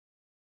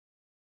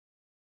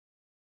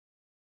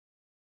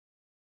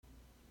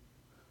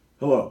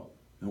Hello,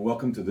 and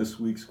welcome to this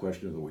week's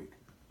Question of the Week.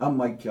 I'm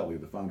Mike Kelly,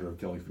 the founder of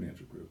Kelly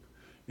Financial Group,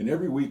 and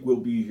every week we'll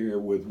be here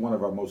with one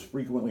of our most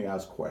frequently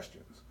asked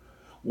questions.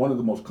 One of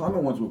the most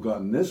common ones we've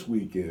gotten this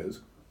week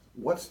is,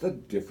 what's the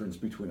difference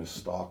between a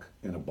stock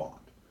and a bond?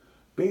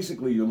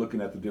 Basically, you're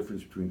looking at the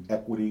difference between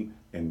equity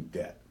and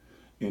debt.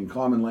 In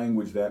common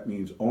language, that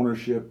means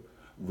ownership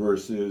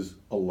versus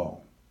a loan.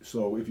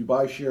 So if you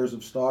buy shares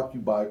of stock, you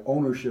buy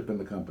ownership in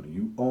the company.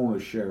 You own a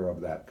share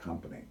of that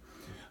company.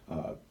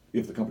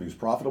 If the company is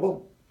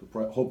profitable,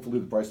 hopefully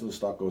the price of the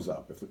stock goes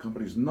up. If the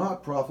company is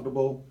not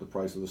profitable, the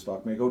price of the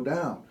stock may go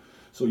down.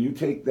 So you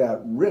take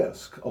that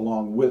risk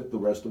along with the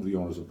rest of the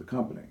owners of the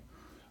company.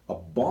 A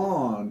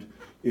bond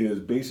is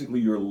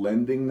basically you're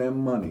lending them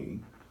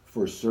money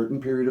for a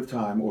certain period of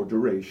time or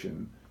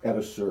duration at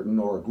a certain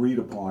or agreed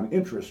upon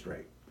interest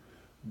rate.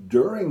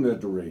 During the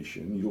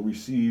duration, you'll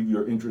receive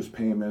your interest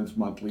payments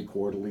monthly,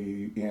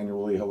 quarterly,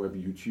 annually, however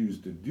you choose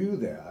to do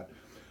that.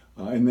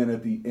 And then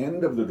at the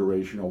end of the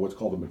duration, or what's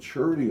called the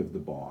maturity of the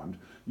bond,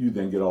 you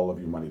then get all of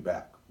your money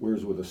back.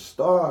 Whereas with a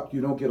stock, you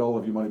don't get all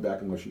of your money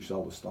back unless you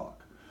sell the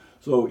stock.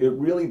 So it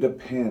really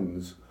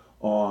depends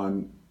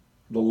on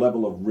the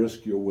level of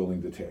risk you're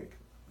willing to take.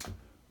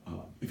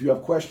 If you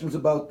have questions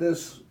about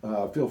this,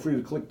 feel free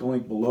to click the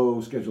link below,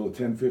 schedule a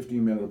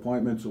 10-15-minute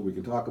appointment so we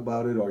can talk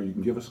about it, or you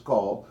can give us a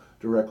call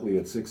directly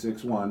at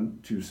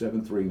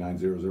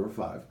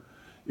 661-273-9005.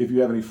 If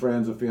you have any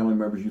friends or family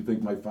members you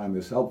think might find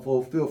this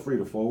helpful, feel free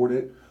to forward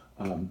it.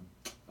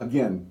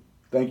 Again,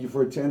 thank you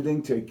for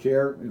attending. Take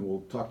care, and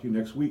we'll talk to you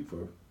next week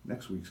for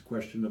next week's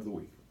Question of the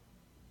Week.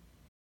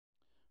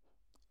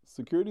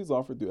 Securities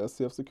offered through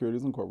SCF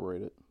Securities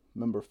Incorporated,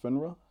 member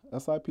FINRA,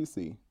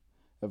 SIPC.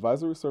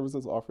 Advisory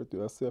services offered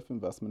through SCF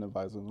Investment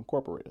Advisors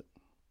Incorporated.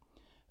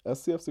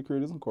 SCF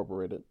Securities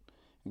Incorporated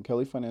and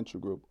Kelly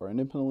Financial Group are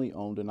independently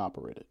owned and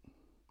operated.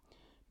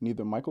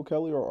 Neither Michael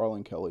Kelly or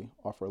Arlen Kelly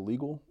offer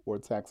legal or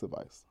tax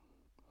advice.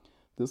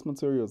 This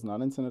material is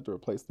not intended to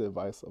replace the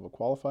advice of a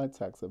qualified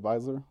tax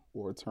advisor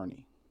or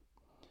attorney.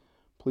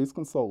 Please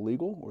consult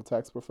legal or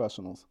tax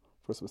professionals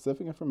for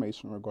specific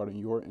information regarding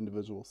your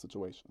individual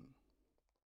situation.